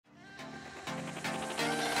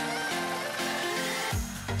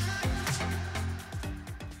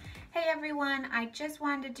everyone, I just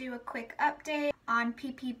wanted to do a quick update on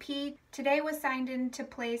PPP. Today was signed into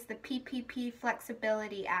place the PPP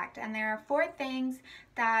Flexibility Act, and there are 4 things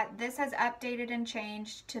that this has updated and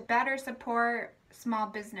changed to better support small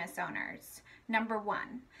business owners. Number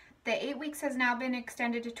 1, the 8 weeks has now been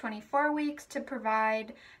extended to 24 weeks to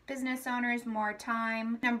provide business owners more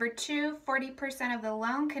time. Number 2, 40% of the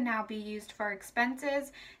loan can now be used for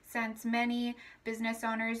expenses since many business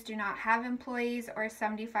owners do not have employees or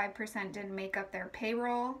 75% didn't make up their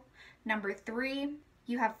payroll. Number 3,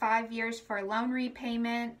 you have 5 years for loan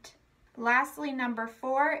repayment. Lastly, number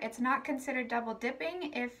 4, it's not considered double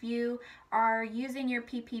dipping if you are using your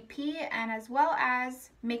PPP and as well as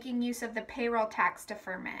making use of the payroll tax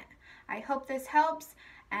deferment. I hope this helps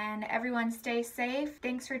and everyone stay safe.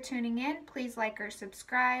 Thanks for tuning in. Please like or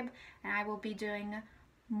subscribe, and I will be doing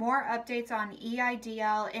more updates on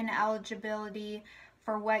EIDL ineligibility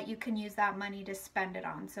for what you can use that money to spend it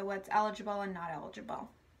on. So what's eligible and not eligible.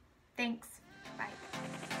 Thanks. Bye.